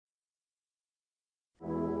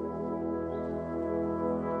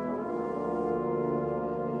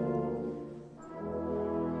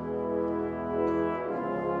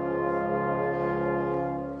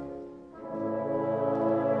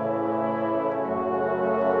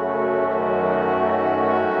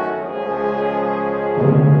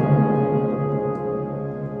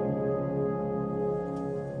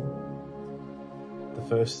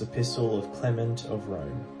First Epistle of Clement of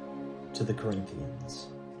Rome to the Corinthians.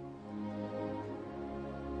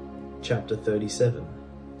 Chapter 37.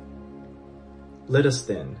 Let us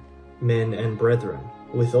then, men and brethren,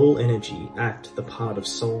 with all energy act the part of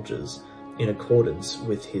soldiers in accordance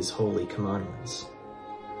with his holy commandments.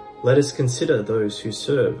 Let us consider those who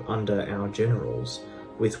serve under our generals,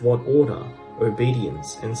 with what order,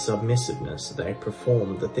 obedience, and submissiveness they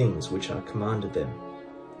perform the things which are commanded them.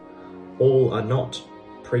 All are not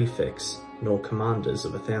prefects, nor commanders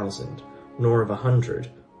of 1,000, nor of 100,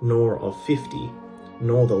 nor of 50,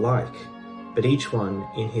 nor the like, but each one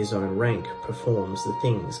in his own rank performs the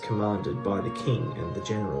things commanded by the king and the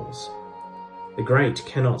generals. The great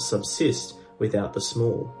cannot subsist without the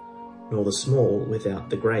small, nor the small without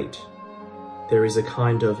the great. There is a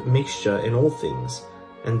kind of mixture in all things,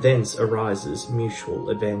 and thence arises mutual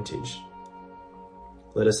advantage.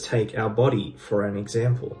 Let us take our body for an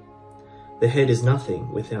example. The head is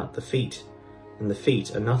nothing without the feet, and the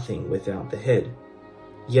feet are nothing without the head.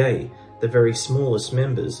 Yea, the very smallest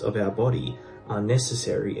members of our body are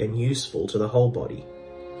necessary and useful to the whole body.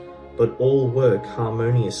 But all work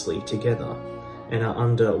harmoniously together, and are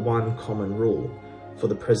under one common rule, for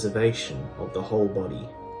the preservation of the whole body.